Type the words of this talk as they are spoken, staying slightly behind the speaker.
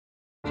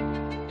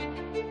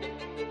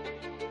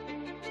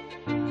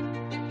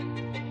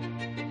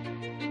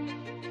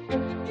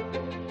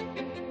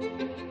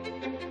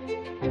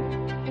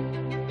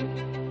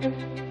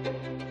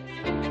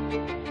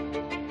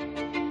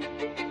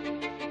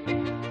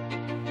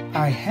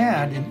I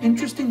had an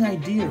interesting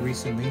idea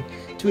recently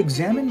to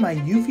examine my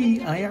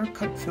UV IR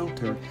cut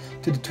filter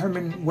to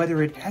determine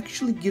whether it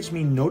actually gives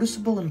me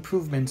noticeable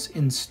improvements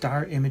in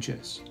star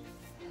images.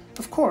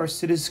 Of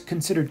course, it is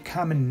considered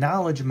common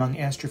knowledge among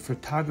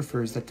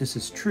astrophotographers that this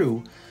is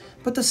true,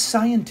 but the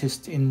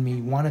scientist in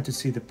me wanted to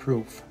see the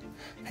proof.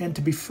 And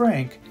to be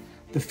frank,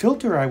 the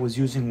filter I was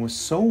using was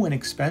so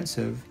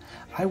inexpensive,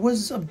 I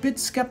was a bit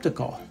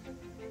skeptical.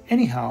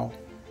 Anyhow,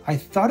 I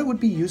thought it would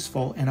be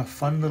useful and a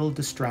fun little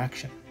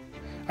distraction.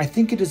 I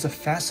think it is a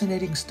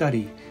fascinating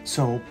study,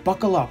 so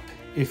buckle up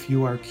if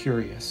you are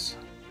curious.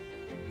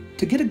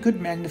 To get a good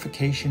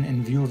magnification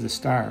and view of the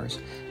stars,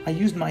 I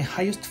used my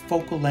highest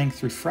focal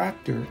length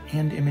refractor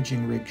and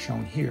imaging rig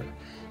shown here,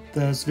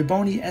 the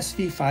SVBony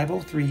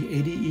SV503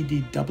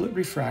 ADED doublet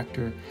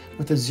refractor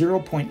with a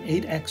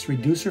 0.8x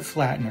reducer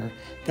flattener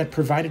that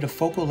provided a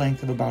focal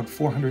length of about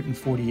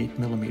 448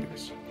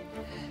 millimeters.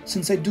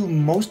 Since I do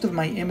most of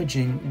my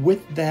imaging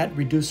with that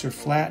reducer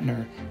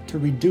flattener to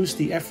reduce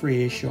the F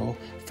ratio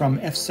from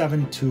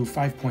f7 to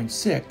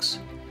 5.6,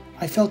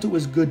 I felt it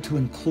was good to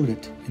include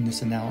it in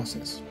this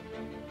analysis.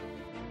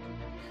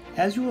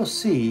 As you will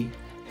see,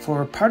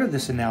 for part of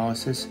this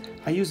analysis,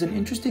 I used an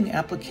interesting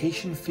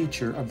application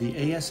feature of the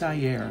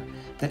ASIAIR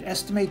that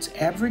estimates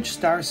average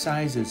star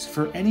sizes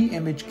for any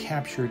image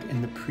captured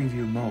in the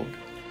preview mode.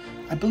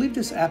 I believe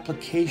this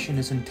application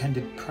is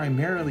intended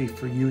primarily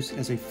for use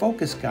as a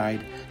focus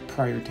guide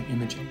prior to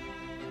imaging.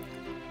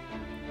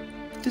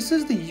 This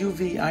is the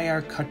UV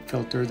IR cut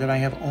filter that I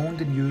have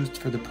owned and used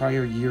for the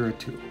prior year or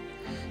two.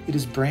 It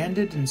is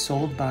branded and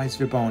sold by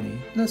SVBony,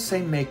 the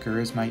same maker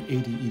as my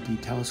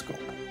ADED telescope.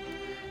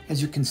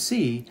 As you can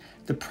see,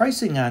 the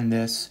pricing on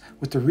this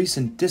with the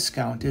recent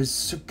discount is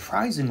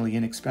surprisingly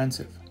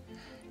inexpensive.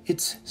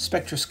 Its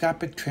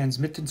spectroscopic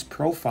transmittance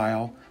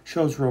profile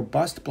shows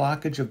robust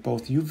blockage of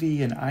both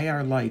UV and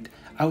IR light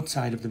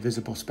outside of the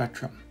visible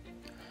spectrum.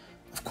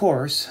 Of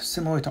course,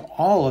 similar to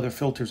all other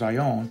filters I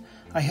own,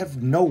 I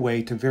have no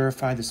way to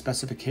verify the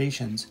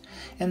specifications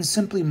and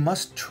simply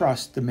must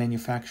trust the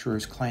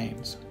manufacturer's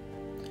claims.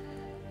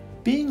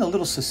 Being a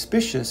little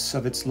suspicious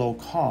of its low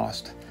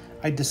cost,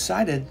 I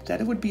decided that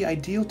it would be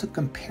ideal to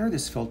compare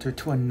this filter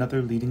to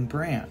another leading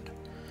brand.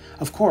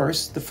 Of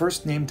course, the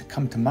first name to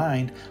come to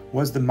mind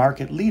was the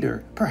market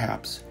leader,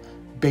 perhaps,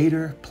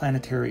 Baader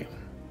Planetarium.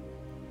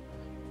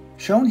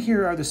 Shown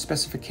here are the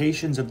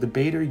specifications of the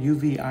Baader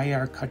UV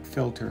IR cut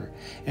filter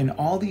and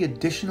all the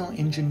additional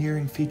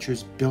engineering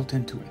features built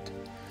into it.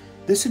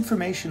 This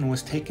information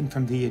was taken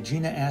from the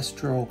Agena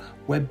Astro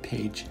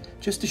webpage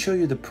just to show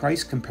you the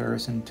price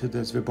comparison to the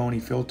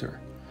SVBony filter.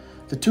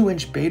 The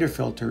 2-inch Baader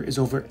filter is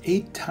over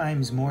 8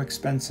 times more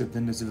expensive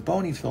than the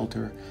SVBony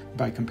filter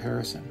by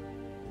comparison.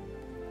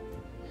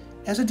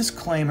 As a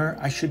disclaimer,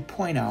 I should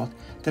point out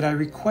that I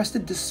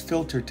requested this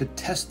filter to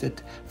test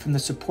it from the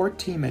support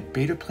team at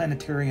Baader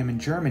Planetarium in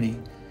Germany,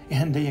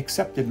 and they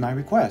accepted my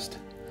request.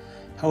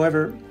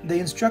 However, they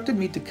instructed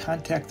me to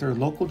contact their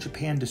local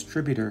Japan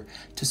distributor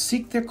to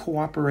seek their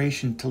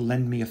cooperation to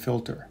lend me a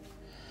filter.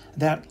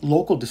 That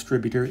local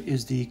distributor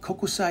is the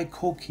Kokusai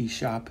Koki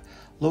shop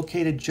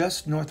located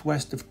just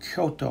northwest of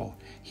Kyoto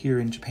here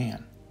in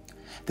Japan.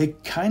 They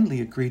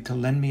kindly agreed to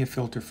lend me a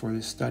filter for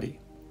this study.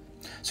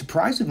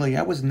 Surprisingly,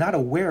 I was not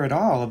aware at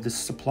all of this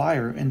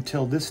supplier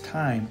until this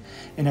time,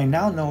 and I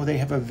now know they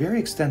have a very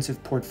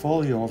extensive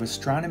portfolio of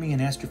astronomy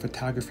and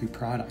astrophotography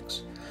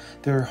products.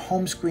 Their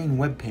home screen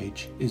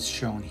webpage is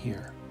shown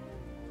here.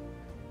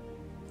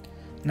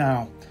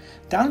 Now,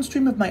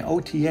 downstream of my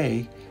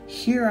OTA,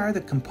 here are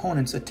the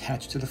components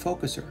attached to the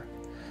focuser.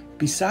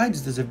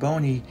 Besides the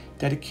SVBony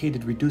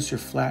dedicated reducer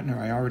flattener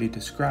I already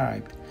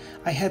described,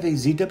 I have a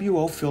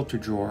ZWO filter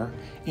drawer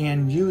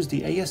and use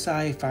the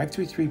ASI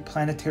 533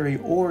 planetary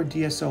or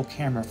DSO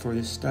camera for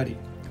this study.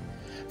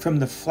 From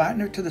the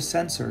flattener to the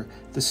sensor,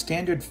 the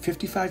standard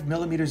 55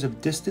 millimeters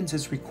of distance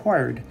is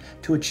required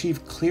to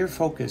achieve clear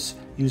focus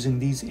using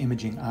these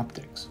imaging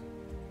optics.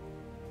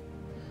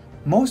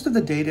 Most of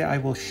the data I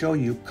will show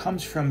you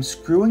comes from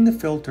screwing the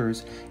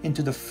filters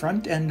into the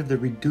front end of the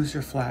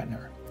reducer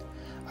flattener.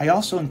 I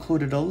also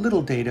included a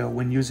little data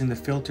when using the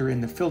filter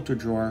in the filter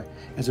drawer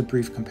as a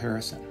brief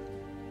comparison.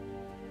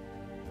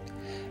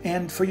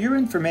 And for your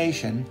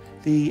information,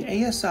 the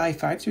ASI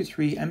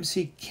 533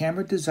 MC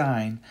camera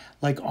design,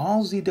 like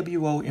all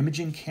ZWO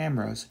imaging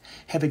cameras,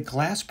 have a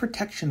glass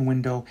protection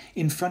window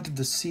in front of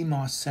the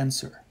CMOS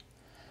sensor.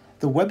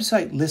 The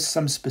website lists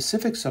some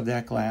specifics of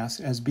that glass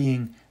as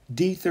being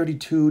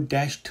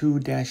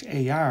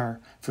D32-2-AR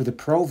for the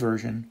Pro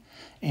version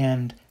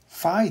and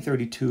Phi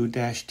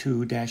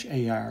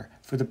 32-2-AR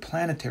for the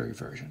planetary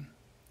version.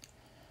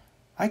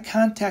 I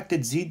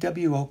contacted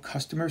ZWO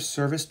customer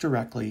service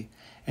directly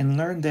and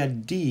learned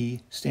that D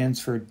stands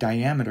for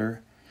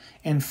diameter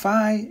and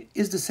Phi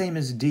is the same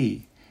as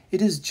D. It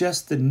is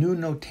just the new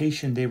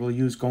notation they will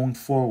use going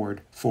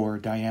forward for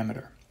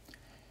diameter.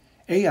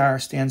 AR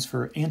stands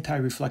for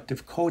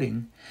anti-reflective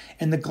coating,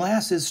 and the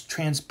glass is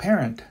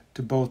transparent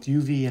to both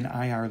UV and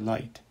IR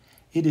light.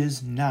 It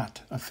is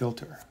not a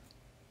filter.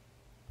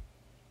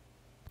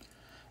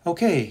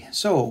 Okay,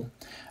 so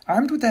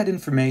armed with that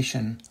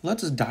information,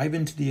 let's dive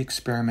into the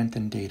experiment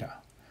and data.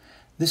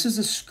 This is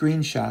a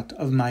screenshot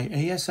of my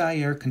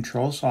ASIAIR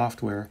control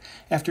software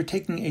after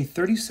taking a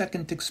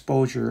 30-second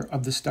exposure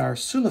of the star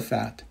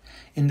Sulafat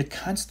in the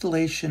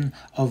constellation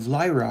of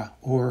Lyra,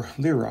 or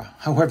Lyra,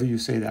 however you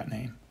say that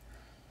name.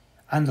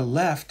 On the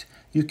left,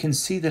 you can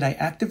see that I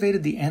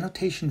activated the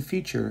annotation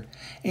feature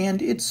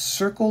and it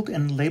circled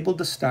and labeled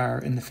the star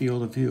in the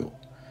field of view.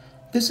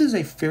 This is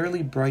a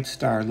fairly bright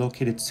star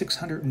located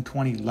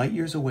 620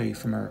 light-years away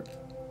from Earth.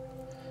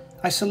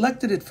 I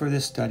selected it for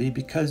this study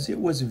because it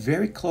was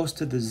very close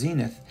to the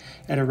zenith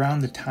at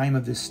around the time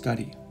of this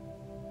study.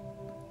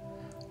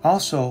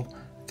 Also,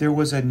 there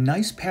was a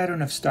nice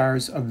pattern of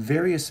stars of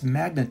various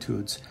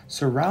magnitudes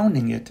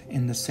surrounding it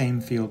in the same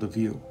field of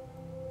view.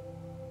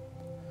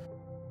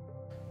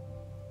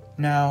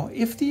 Now,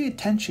 if the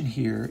intention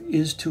here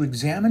is to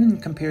examine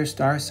and compare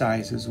star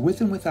sizes with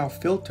and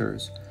without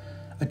filters,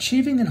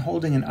 achieving and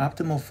holding an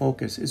optimal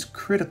focus is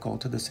critical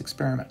to this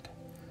experiment.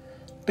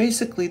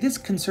 Basically, this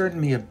concerned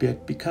me a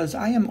bit because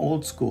I am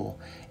old school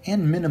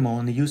and minimal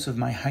in the use of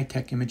my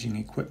high-tech imaging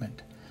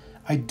equipment.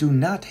 I do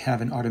not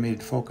have an automated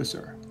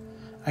focuser.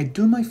 I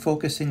do my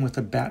focusing with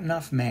a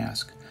batten-off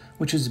mask,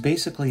 which is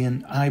basically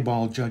an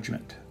eyeball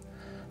judgment.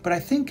 But I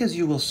think, as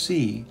you will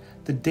see,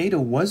 the data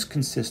was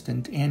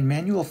consistent and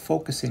manual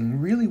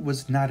focusing really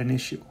was not an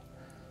issue.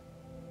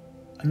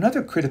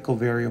 Another critical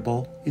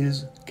variable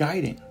is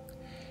guiding.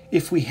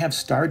 If we have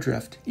star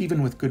drift,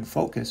 even with good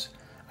focus,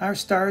 our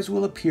stars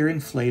will appear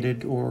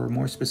inflated or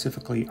more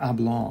specifically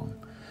oblong.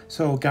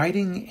 So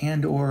guiding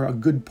and/or a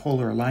good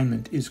polar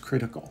alignment is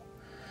critical.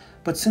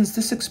 But since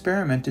this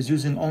experiment is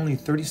using only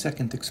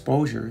 30-second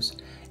exposures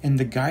and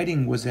the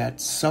guiding was at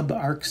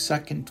sub-arc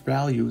second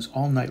values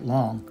all night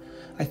long,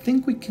 I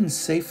think we can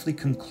safely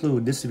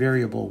conclude this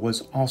variable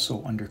was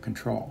also under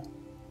control.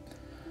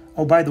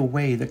 Oh, by the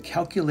way, the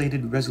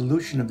calculated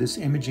resolution of this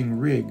imaging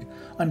rig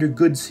under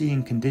good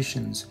seeing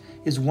conditions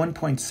is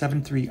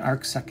 1.73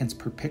 arc seconds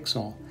per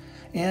pixel,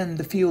 and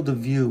the field of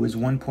view is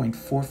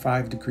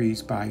 1.45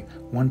 degrees by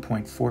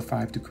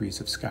 1.45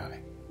 degrees of sky.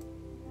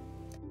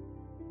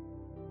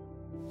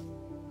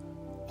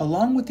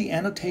 Along with the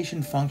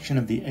annotation function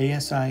of the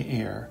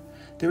ASIAIR,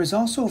 there is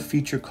also a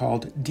feature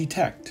called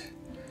Detect.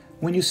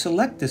 When you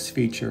select this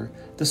feature,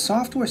 the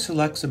software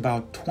selects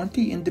about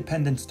 20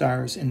 independent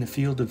stars in the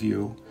field of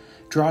view,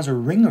 draws a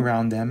ring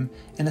around them,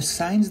 and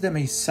assigns them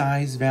a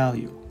size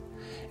value.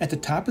 At the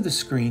top of the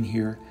screen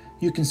here,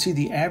 you can see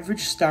the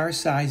average star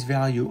size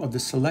value of the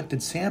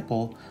selected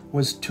sample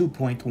was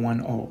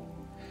 2.10.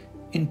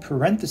 In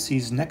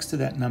parentheses next to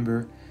that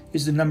number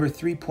is the number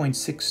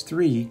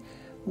 3.63,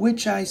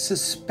 which I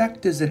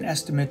suspect is an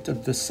estimate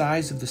of the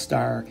size of the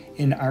star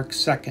in arc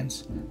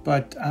seconds,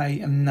 but I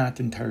am not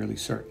entirely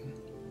certain.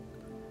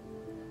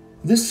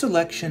 This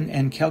selection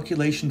and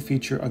calculation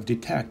feature of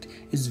Detect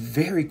is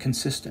very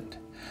consistent.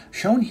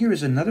 Shown here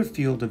is another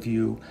field of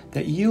view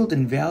that yield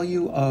in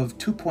value of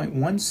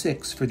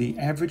 2.16 for the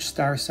average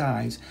star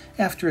size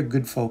after a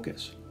good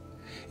focus.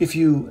 If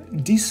you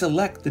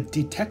deselect the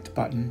Detect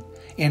button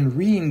and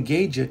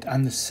re-engage it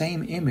on the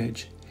same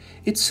image,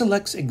 it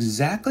selects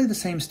exactly the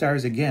same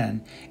stars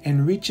again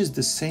and reaches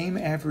the same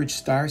average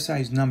star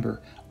size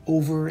number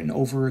over and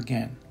over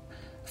again.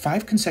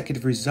 5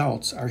 consecutive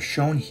results are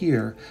shown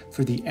here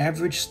for the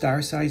average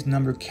star size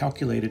number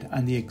calculated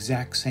on the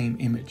exact same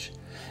image.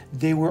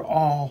 They were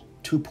all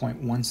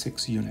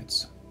 2.16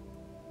 units.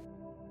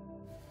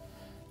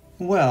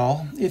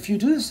 Well, if you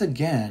do this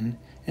again,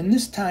 and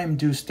this time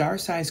do star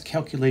size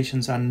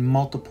calculations on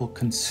multiple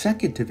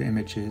consecutive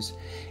images,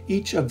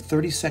 each of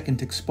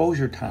 30-second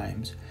exposure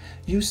times,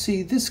 you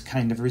see this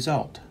kind of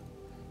result.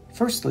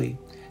 Firstly,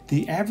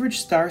 the average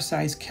star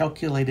size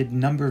calculated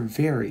number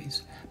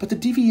varies, but the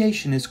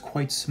deviation is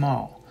quite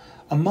small.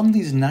 Among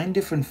these 9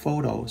 different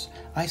photos,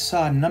 I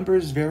saw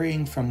numbers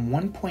varying from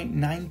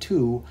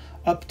 1.92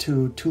 up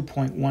to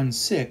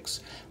 2.16,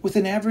 with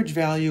an average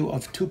value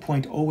of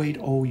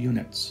 2.080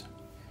 units.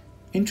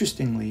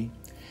 Interestingly,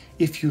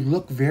 if you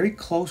look very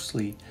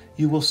closely,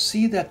 you will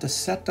see that the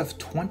set of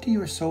 20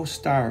 or so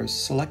stars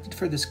selected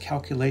for this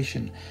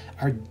calculation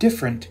are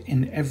different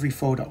in every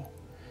photo.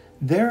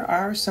 There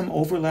are some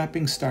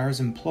overlapping stars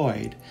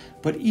employed,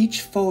 but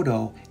each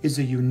photo is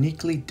a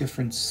uniquely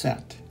different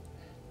set.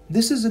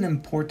 This is an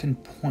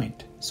important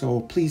point,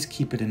 so please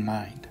keep it in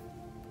mind.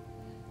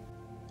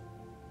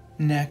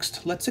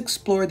 Next, let's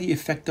explore the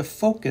effect of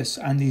focus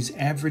on these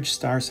average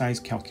star size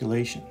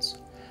calculations.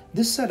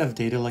 This set of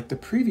data, like the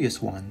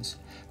previous ones,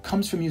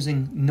 comes from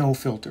using no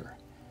filter.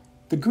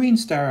 The green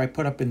star I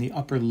put up in the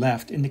upper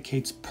left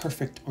indicates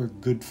perfect or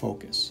good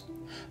focus.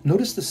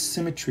 Notice the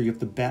symmetry of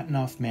the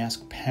batten-off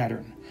mask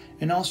pattern,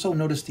 and also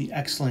notice the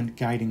excellent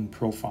guiding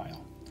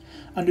profile.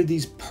 Under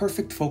these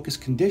perfect focus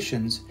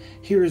conditions,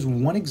 here is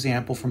one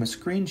example from a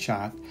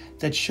screenshot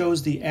that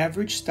shows the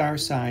average star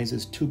size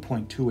is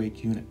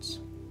 2.28 units.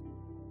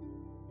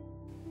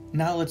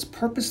 Now let's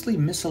purposely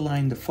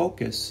misalign the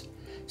focus,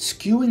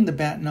 skewing the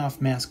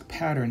batten-off mask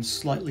pattern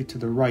slightly to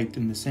the right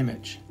in this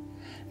image.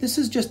 This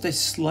is just a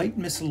slight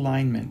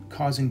misalignment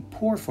causing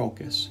poor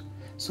focus,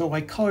 so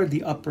I colored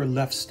the upper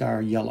left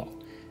star yellow.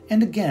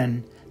 And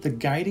again, the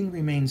guiding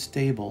remains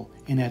stable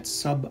and at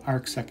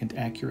sub-arcsecond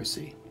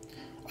accuracy.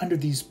 Under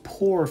these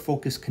poor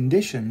focus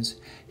conditions,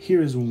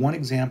 here is one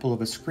example of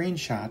a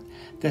screenshot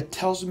that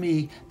tells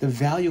me the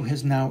value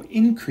has now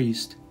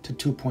increased to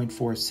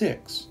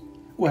 2.46.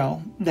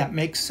 Well, that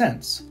makes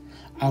sense.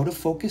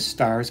 Out-of-focus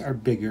stars are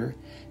bigger,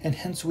 and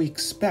hence we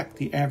expect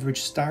the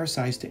average star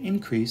size to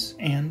increase,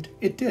 and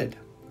it did.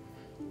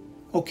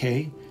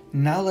 Okay,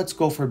 now let's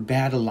go for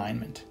bad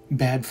alignment,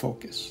 bad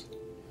focus.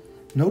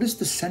 Notice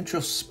the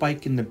central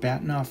spike in the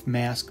Bahtinov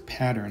mask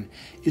pattern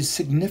is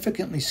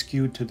significantly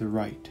skewed to the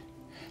right.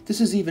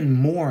 This is even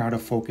more out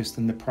of focus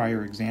than the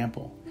prior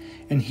example.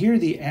 And here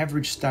the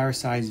average star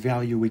size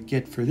value we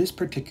get for this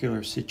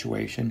particular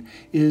situation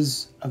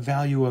is a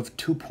value of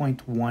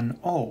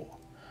 2.10.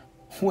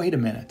 Wait a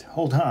minute,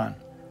 hold on.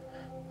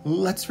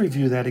 Let's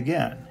review that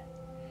again.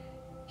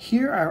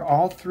 Here are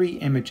all three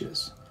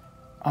images,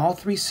 all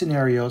three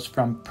scenarios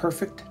from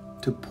perfect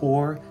to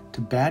poor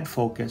to bad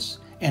focus,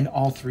 and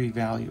all three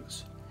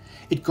values.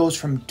 It goes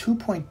from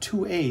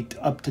 2.28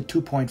 up to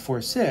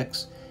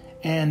 2.46,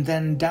 and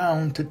then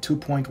down to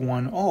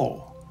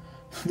 2.10.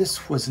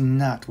 This was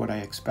not what I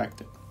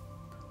expected.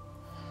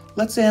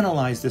 Let's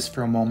analyze this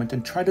for a moment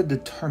and try to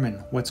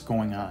determine what's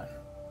going on.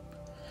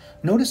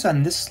 Notice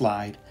on this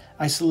slide,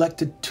 I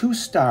selected two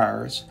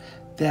stars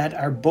that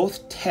are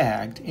both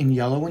tagged in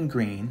yellow and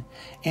green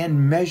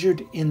and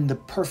measured in the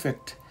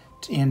perfect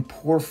and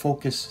poor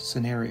focus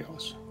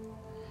scenarios.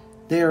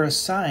 They are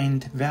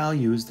assigned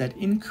values that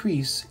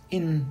increase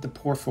in the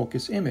poor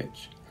focus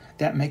image.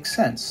 That makes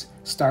sense.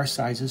 Star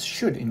sizes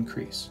should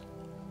increase.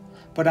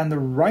 But on the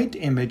right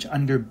image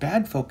under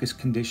bad focus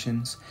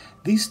conditions,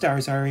 these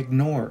stars are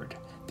ignored.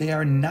 They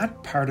are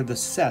not part of the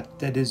set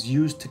that is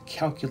used to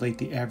calculate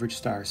the average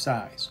star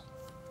size.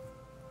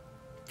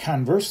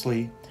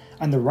 Conversely,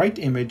 on the right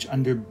image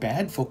under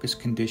bad focus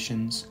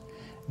conditions,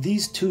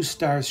 these two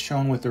stars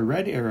shown with the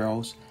red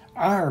arrows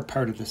are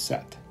part of the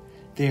set.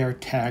 They are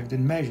tagged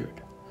and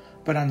measured.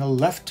 But on the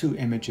left two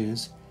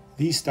images,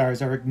 these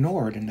stars are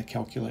ignored in the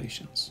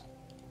calculations.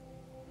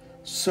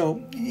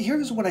 So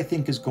here's what I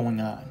think is going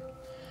on.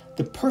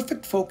 The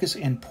perfect focus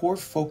and poor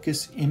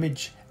focus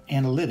image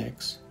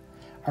analytics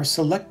are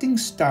selecting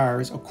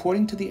stars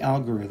according to the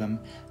algorithm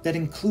that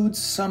includes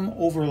some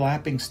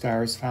overlapping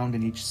stars found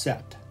in each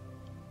set.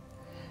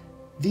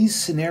 These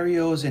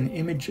scenarios and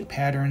image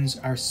patterns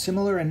are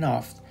similar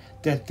enough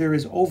that there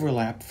is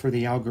overlap for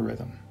the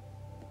algorithm.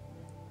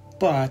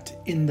 But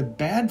in the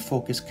bad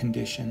focus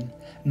condition,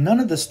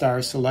 none of the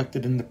stars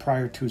selected in the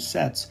prior two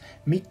sets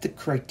meet the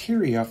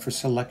criteria for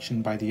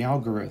selection by the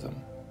algorithm.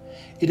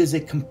 It is a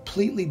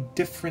completely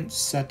different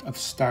set of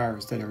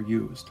stars that are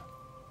used.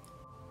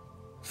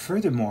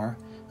 Furthermore,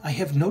 I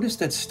have noticed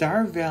that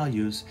star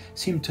values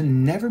seem to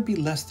never be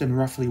less than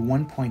roughly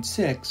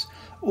 1.6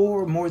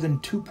 or more than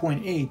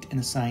 2.8 in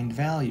assigned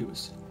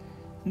values.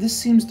 This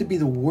seems to be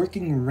the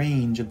working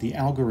range of the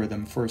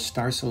algorithm for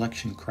star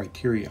selection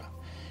criteria.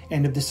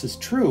 And if this is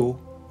true,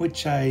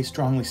 which I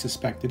strongly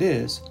suspect it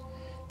is,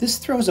 this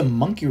throws a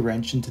monkey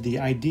wrench into the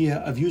idea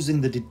of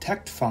using the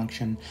detect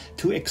function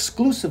to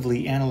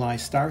exclusively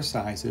analyze star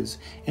sizes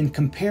and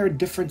compare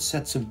different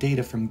sets of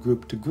data from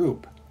group to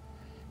group.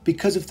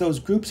 Because if those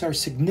groups are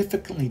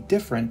significantly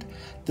different,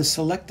 the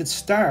selected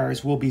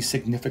stars will be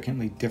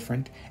significantly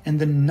different and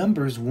the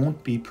numbers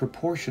won't be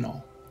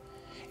proportional.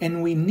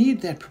 And we need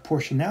that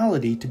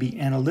proportionality to be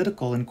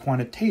analytical and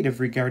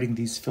quantitative regarding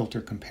these filter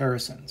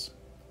comparisons.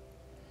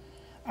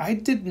 I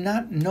did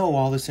not know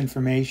all this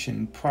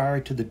information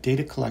prior to the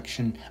data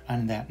collection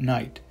on that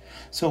night,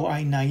 so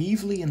I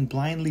naively and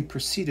blindly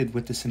proceeded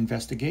with this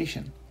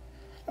investigation.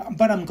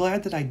 But I'm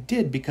glad that I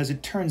did because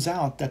it turns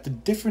out that the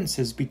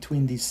differences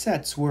between these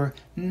sets were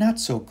not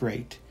so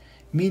great,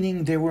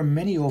 meaning there were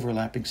many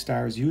overlapping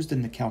stars used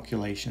in the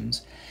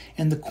calculations,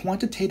 and the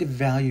quantitative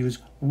values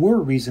were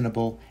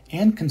reasonable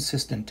and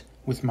consistent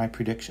with my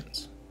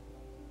predictions.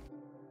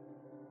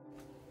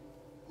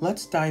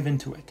 Let's dive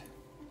into it.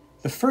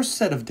 The first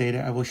set of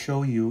data I will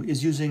show you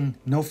is using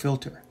no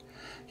filter.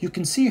 You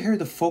can see here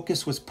the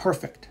focus was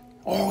perfect.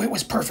 Oh, it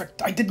was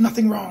perfect. I did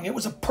nothing wrong. It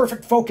was a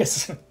perfect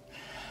focus.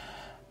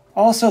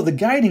 Also, the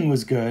guiding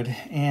was good,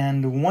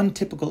 and one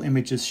typical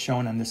image is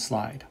shown on this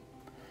slide.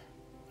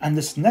 On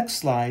this next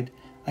slide,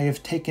 I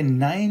have taken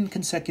 9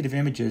 consecutive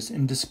images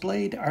and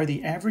displayed are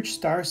the average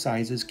star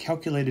sizes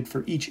calculated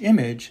for each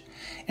image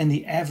and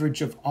the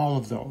average of all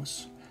of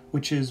those,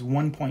 which is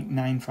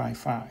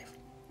 1.955.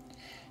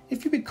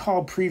 If you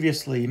recall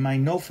previously, my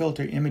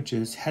no-filter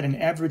images had an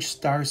average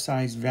star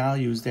size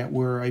values that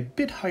were a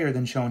bit higher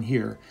than shown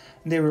here.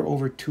 They were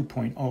over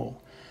 2.0.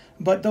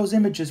 But those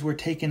images were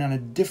taken on a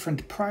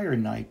different prior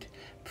night,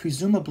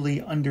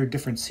 presumably under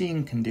different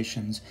seeing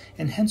conditions,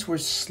 and hence were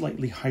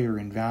slightly higher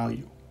in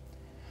value.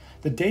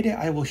 The data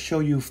I will show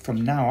you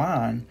from now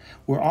on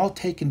were all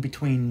taken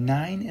between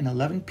 9 and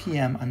 11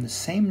 p.m. on the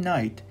same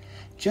night,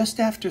 just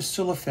after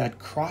Silhouette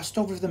crossed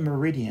over the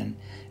meridian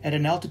at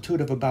an altitude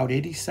of about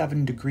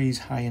 87 degrees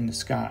high in the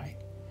sky.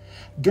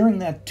 During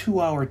that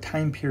 2-hour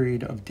time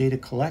period of data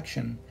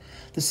collection,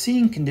 the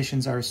seeing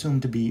conditions are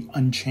assumed to be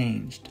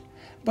unchanged,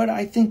 but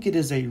I think it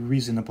is a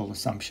reasonable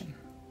assumption.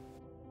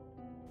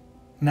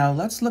 Now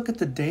let's look at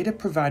the data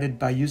provided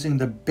by using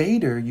the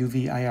Baader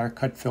UV IR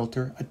cut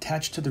filter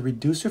attached to the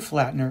reducer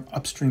flattener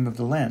upstream of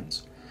the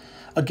lens.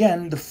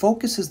 Again, the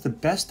focus is the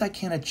best I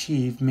can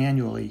achieve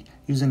manually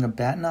using a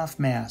batten-off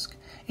mask,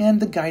 and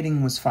the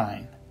guiding was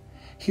fine.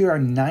 Here are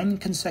 9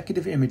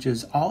 consecutive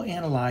images, all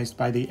analyzed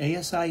by the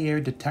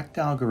ASIAIR Detect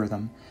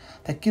algorithm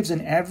that gives an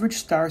average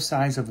star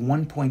size of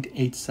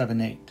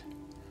 1.878.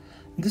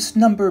 This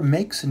number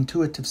makes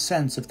intuitive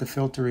sense if the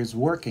filter is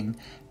working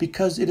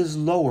because it is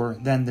lower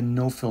than the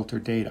no-filter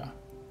data.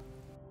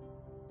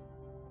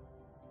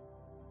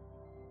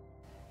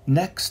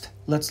 Next,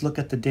 let's look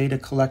at the data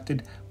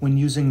collected when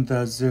using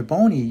the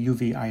SVBony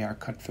UV IR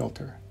cut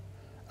filter.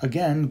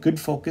 Again,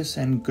 good focus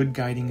and good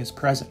guiding is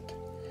present.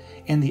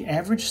 And the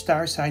average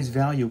star size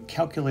value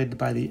calculated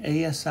by the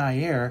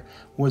ASIAIR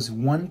was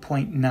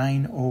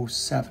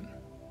 1.907.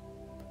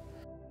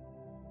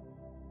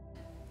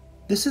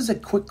 This is a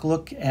quick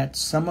look at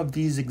some of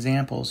these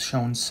examples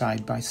shown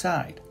side by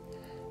side.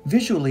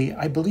 Visually,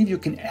 I believe you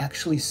can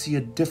actually see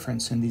a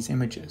difference in these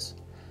images.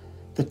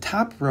 The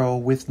top row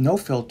with no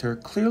filter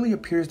clearly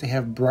appears to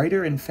have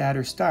brighter and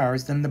fatter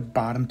stars than the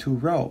bottom 2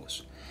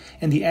 rows,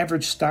 and the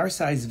average star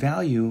size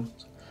values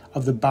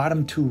of the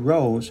bottom 2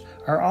 rows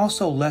are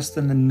also less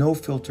than the no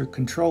filter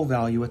control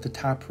value at the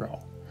top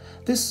row.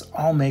 This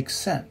all makes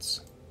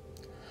sense.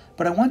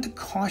 But I want to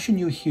caution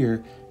you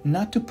here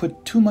not to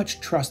put too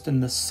much trust in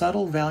the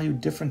subtle value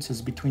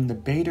differences between the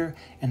Baader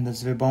and the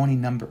SVBony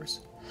numbers.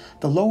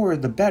 The lower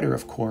the better,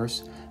 of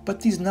course, but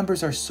these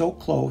numbers are so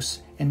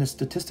close and the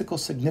statistical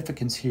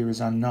significance here is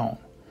unknown.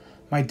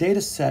 My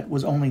data set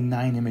was only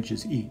 9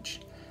 images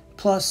each.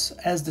 Plus,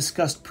 as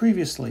discussed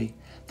previously,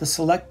 the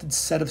selected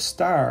set of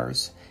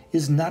stars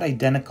is not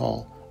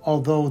identical,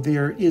 although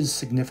there is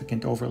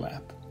significant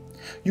overlap.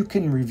 You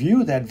can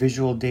review that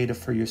visual data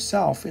for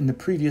yourself in the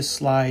previous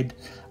slide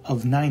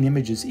of 9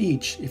 images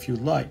each if you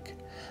like,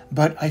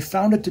 but I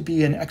found it to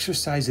be an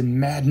exercise in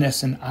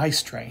madness and eye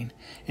strain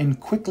and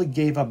quickly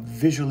gave up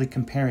visually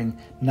comparing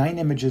 9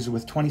 images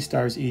with 20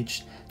 stars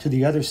each to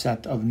the other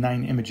set of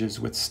 9 images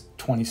with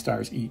 20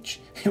 stars each.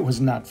 It was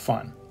not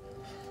fun.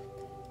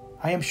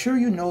 I am sure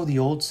you know the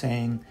old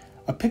saying,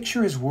 a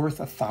picture is worth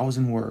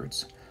 1,000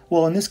 words.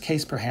 Well, in this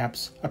case,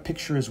 perhaps, a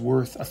picture is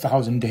worth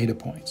 1,000 data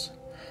points.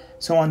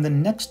 So on the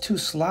next 2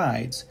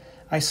 slides,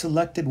 I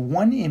selected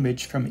 1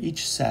 image from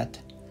each set,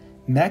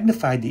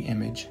 magnified the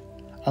image,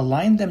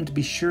 aligned them to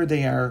be sure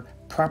they are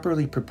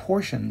properly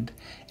proportioned,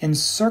 and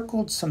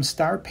circled some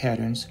star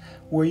patterns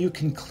where you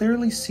can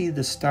clearly see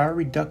the star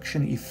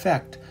reduction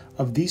effect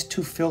of these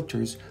 2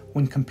 filters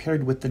when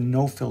compared with the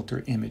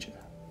no-filter image.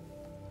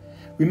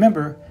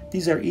 Remember,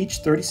 these are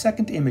each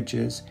 30-second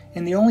images,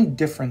 and the only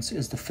difference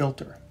is the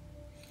filter.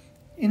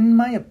 In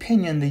my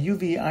opinion, the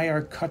UV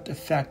IR cut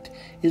effect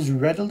is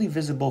readily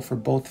visible for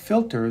both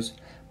filters,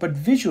 but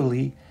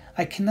visually,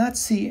 I cannot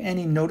see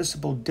any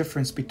noticeable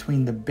difference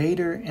between the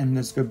Baader and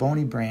the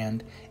SVBony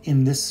brand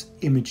in this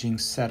imaging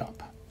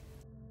setup.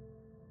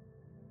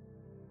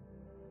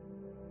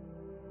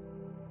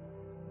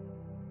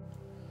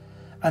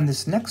 On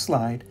this next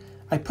slide,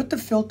 I put the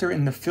filter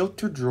in the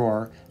filter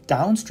drawer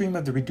downstream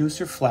of the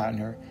reducer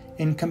flattener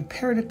and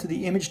compared it to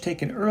the image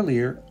taken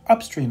earlier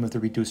upstream of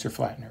the reducer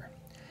flattener.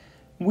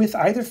 With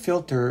either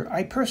filter,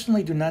 I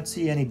personally do not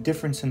see any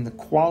difference in the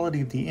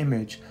quality of the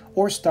image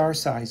or star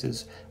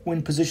sizes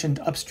when positioned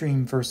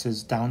upstream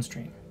versus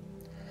downstream.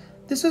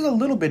 This is a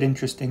little bit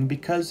interesting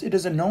because it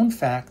is a known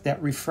fact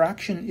that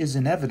refraction is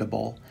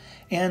inevitable,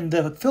 and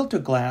the filter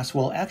glass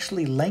will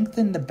actually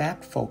lengthen the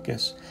back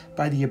focus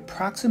by the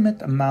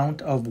approximate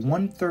amount of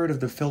 1/3 of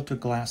the filter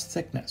glass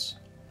thickness.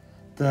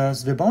 The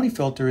SVBony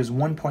filter is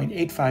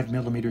 1.85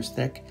 millimeters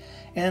thick,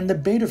 and the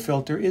Baader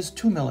filter is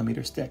 2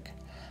 millimeters thick.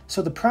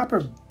 So the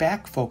proper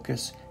back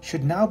focus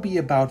should now be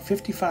about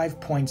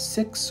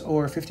 55.6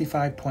 or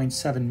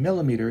 55.7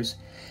 millimeters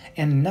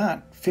and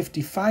not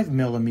 55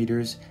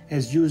 millimeters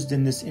as used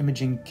in this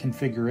imaging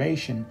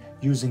configuration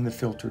using the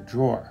filter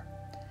drawer.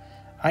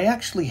 I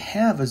actually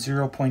have a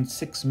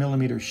 0.6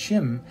 millimeter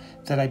shim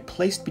that I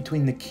placed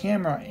between the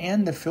camera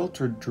and the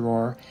filter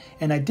drawer,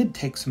 and I did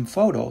take some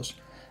photos,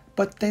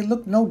 but they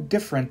look no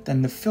different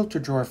than the filter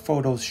drawer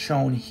photos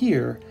shown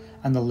here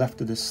on the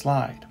left of this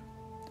slide.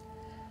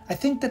 I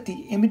think that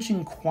the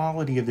imaging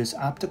quality of this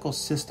optical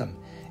system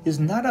is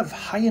not of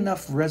high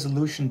enough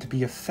resolution to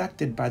be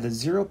affected by the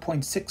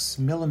 0.6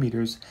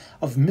 millimeters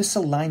of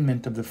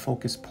misalignment of the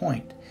focus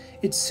point.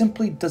 It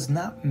simply does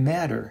not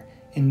matter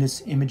in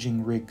this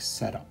imaging rig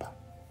setup.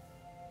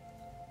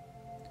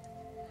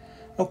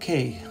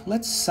 Okay,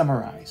 let's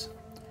summarize.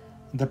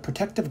 The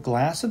protective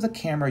glass of the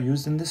camera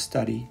used in this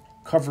study,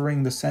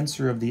 covering the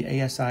sensor of the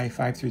ASI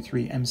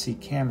 533 MC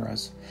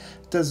cameras,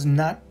 does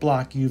not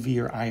block UV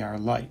or IR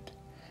light.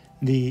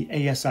 The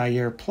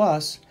ASIAIR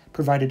Plus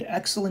provided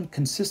excellent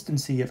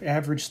consistency of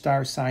average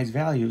star size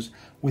values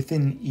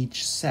within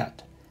each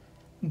set.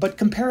 But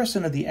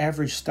comparison of the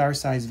average star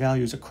size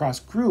values across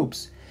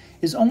groups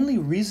is only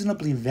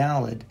reasonably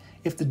valid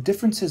if the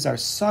differences are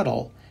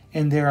subtle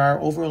and there are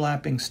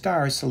overlapping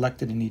stars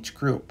selected in each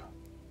group.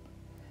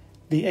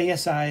 The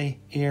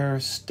ASIAIR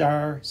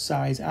star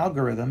size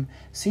algorithm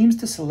seems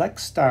to select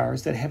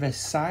stars that have a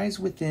size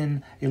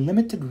within a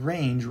limited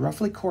range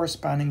roughly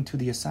corresponding to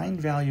the assigned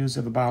values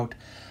of about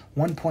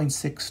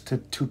 1.6 to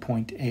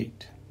 2.8.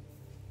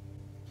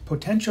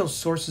 Potential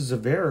sources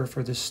of error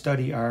for this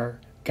study are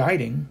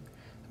guiding,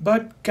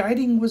 but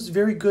guiding was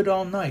very good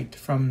all night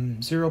from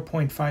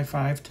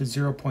 0.55 to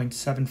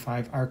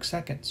 0.75 arc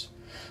seconds,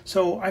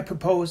 so I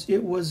propose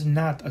it was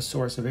not a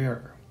source of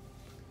error.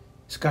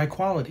 Sky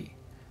quality.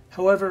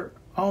 However,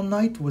 all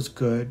night was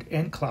good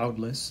and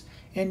cloudless,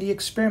 and the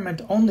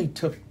experiment only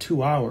took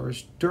 2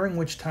 hours, during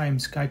which time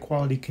sky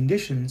quality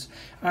conditions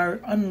are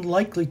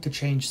unlikely to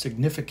change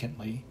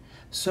significantly,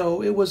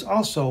 so it was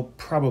also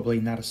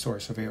probably not a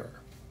source of error.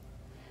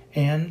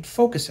 And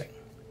focusing.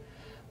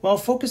 While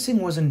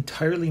focusing was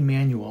entirely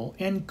manual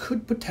and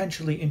could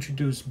potentially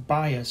introduce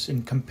bias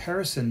in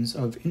comparisons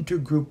of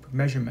intergroup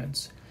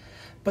measurements,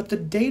 but the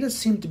data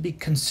seemed to be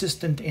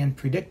consistent and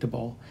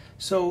predictable,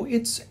 so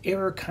its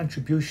error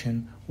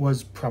contribution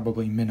was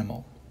probably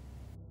minimal.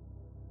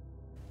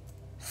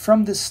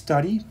 From this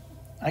study,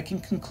 I can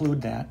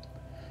conclude that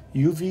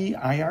UV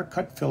IR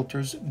cut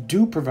filters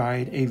do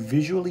provide a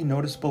visually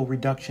noticeable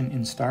reduction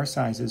in star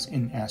sizes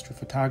in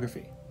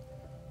astrophotography.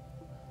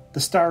 The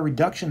star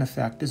reduction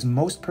effect is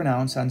most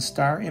pronounced on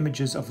star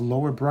images of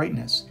lower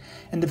brightness,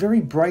 and the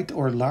very bright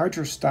or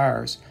larger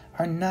stars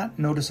are not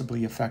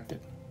noticeably affected.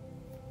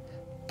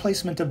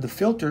 Placement of the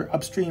filter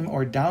upstream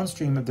or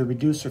downstream of the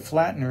reducer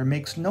flattener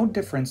makes no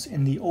difference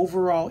in the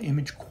overall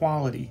image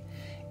quality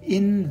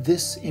in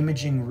this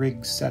imaging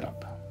rig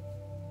setup.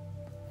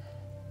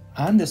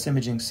 On this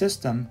imaging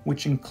system,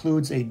 which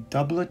includes a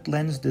doublet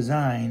lens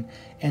design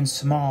and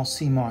small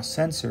CMOS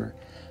sensor,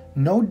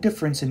 no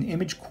difference in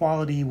image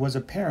quality was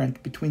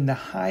apparent between the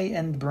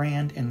high-end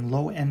brand and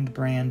low-end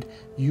brand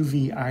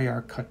UV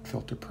IR cut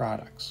filter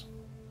products.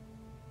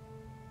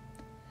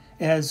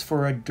 As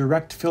for a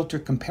direct filter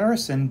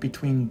comparison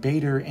between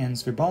Baader and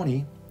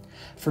SVBony,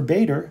 for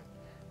Baader,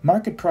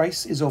 market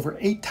price is over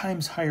 8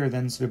 times higher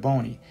than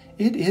SVBony.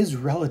 It is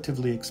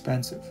relatively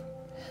expensive.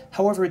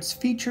 However, its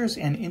features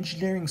and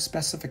engineering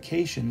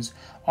specifications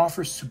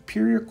offer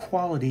superior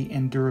quality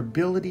and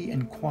durability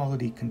and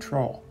quality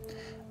control.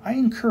 I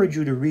encourage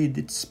you to read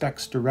its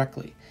specs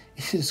directly.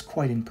 It is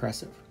quite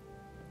impressive.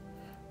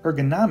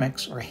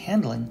 Ergonomics, or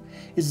handling,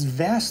 is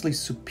vastly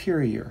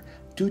superior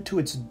due to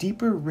its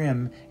deeper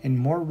rim and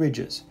more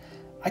ridges.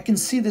 I can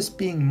see this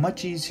being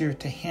much easier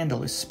to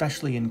handle,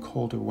 especially in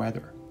colder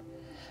weather.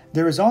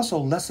 There is also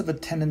less of a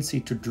tendency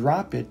to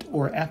drop it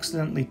or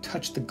accidentally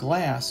touch the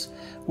glass,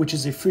 which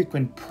is a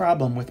frequent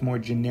problem with more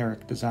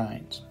generic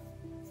designs.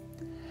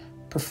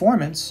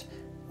 Performance,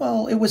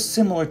 well, it was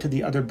similar to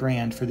the other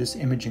brand for this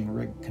imaging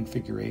rig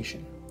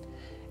configuration.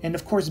 And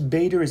of course,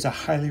 Baader is a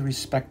highly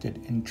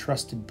respected and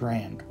trusted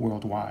brand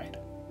worldwide.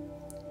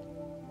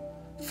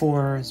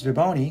 For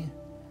SVBony,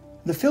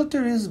 the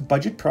filter is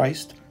budget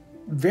priced,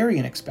 very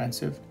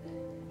inexpensive,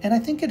 and I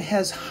think it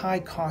has high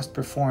cost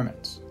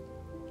performance.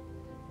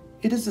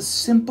 It is a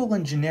simple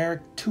and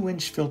generic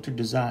 2-inch filter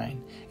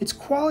design. Its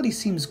quality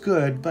seems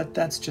good, but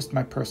that's just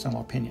my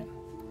personal opinion.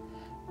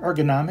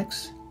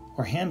 Ergonomics,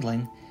 or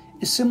handling,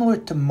 is similar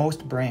to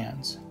most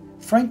brands.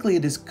 Frankly,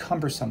 it is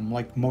cumbersome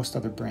like most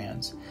other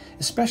brands,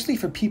 especially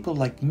for people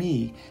like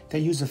me that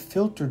use a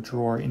filter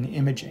drawer in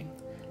imaging.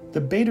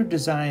 The Baader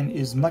design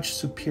is much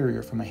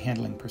superior from a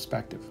handling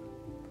perspective.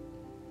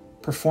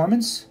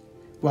 Performance?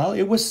 Well,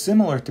 it was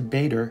similar to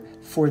Baader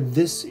for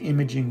this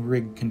imaging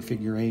rig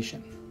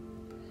configuration.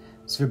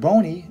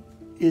 SVBony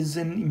is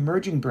an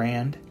emerging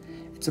brand,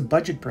 it's a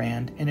budget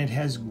brand, and it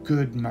has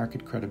good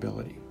market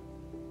credibility.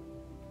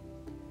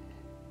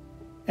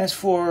 As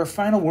for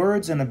final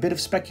words and a bit of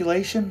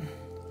speculation,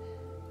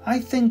 I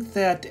think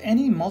that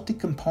any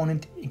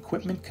multi-component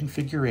equipment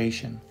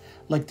configuration,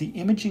 like the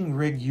imaging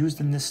rig used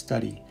in this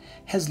study,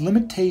 has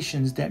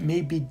limitations that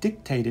may be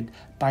dictated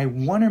by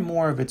one or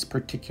more of its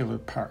particular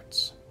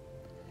parts.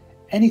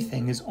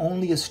 Anything is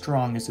only as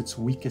strong as its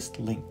weakest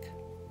link.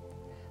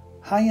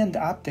 High-end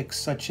optics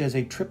such as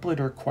a triplet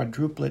or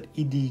quadruplet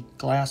ED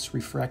glass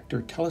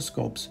refractor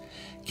telescopes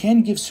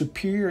can give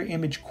superior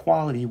image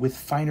quality with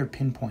finer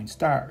pinpoint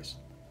stars.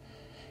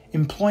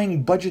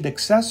 Employing budget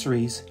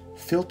accessories,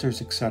 filters,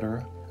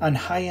 etc., on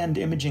high-end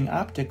imaging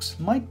optics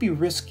might be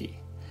risky.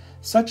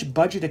 Such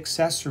budget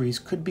accessories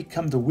could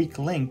become the weak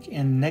link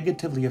and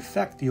negatively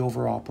affect the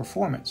overall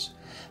performance,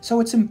 so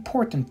it's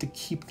important to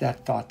keep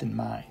that thought in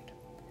mind.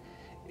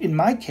 In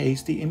my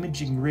case, the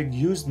imaging rig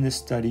used in this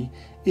study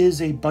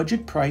is a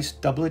budget-priced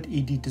doublet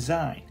ED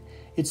design.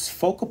 Its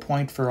focal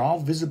point for all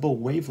visible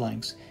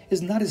wavelengths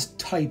is not as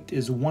tight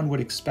as one would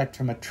expect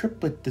from a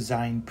triplet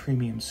design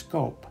premium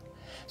scope.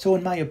 So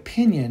in my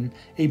opinion,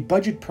 a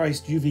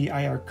budget-priced UV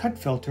IR cut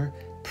filter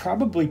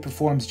probably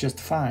performs just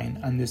fine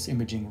on this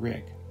imaging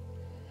rig.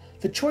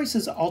 The choice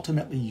is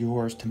ultimately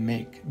yours to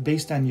make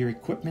based on your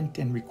equipment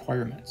and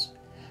requirements.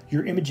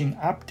 Your imaging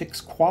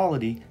optics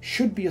quality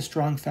should be a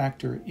strong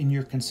factor in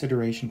your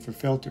consideration for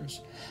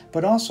filters,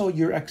 but also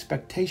your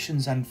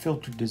expectations on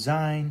filter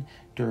design,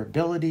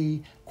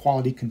 durability,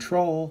 quality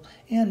control,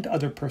 and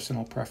other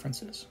personal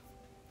preferences.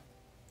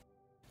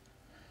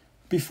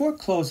 Before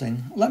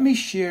closing, let me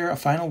share a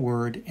final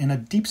word and a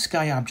deep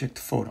sky object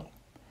photo.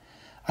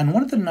 On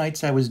one of the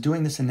nights I was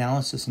doing this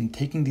analysis and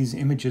taking these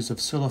images of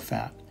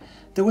Siliphat,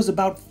 there was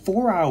about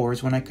 4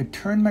 hours when I could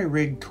turn my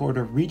rig toward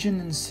a region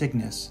in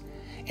Cygnus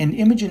and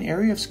image an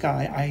area of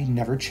sky I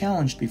never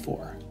challenged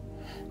before.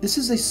 This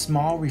is a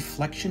small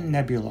reflection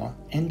nebula,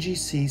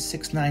 NGC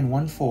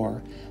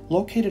 6914,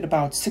 located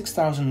about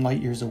 6,000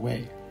 light-years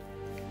away.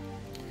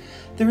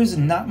 There is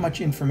not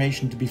much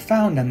information to be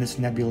found on this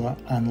nebula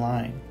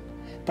online,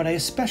 but I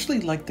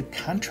especially like the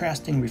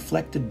contrasting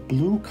reflected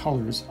blue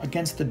colors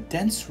against the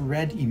dense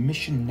red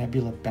emission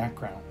nebula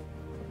background.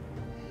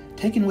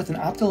 Taken with an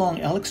Optilong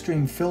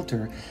L-Extreme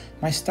filter,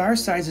 my star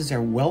sizes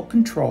are well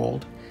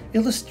controlled,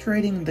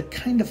 illustrating the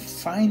kind of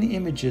fine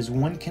images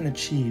one can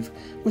achieve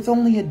with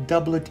only a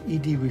doublet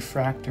ED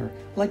refractor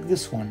like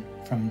this one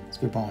from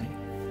SVBony.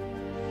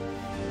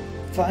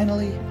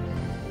 Finally,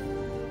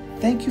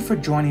 thank you for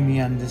joining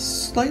me on this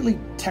slightly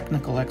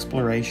technical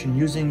exploration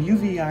using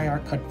UV-IR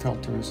cut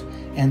filters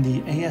and the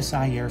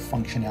ASIAIR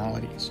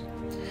functionalities.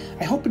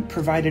 I hope it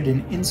provided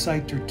an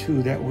insight or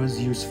two that was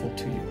useful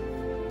to you.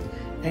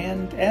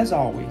 And as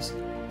always,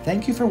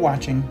 thank you for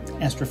watching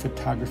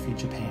Astrophotography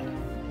Japan.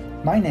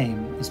 My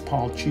name is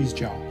Paul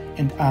Cheesejaw,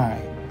 and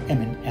I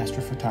am an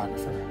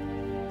astrophotographer.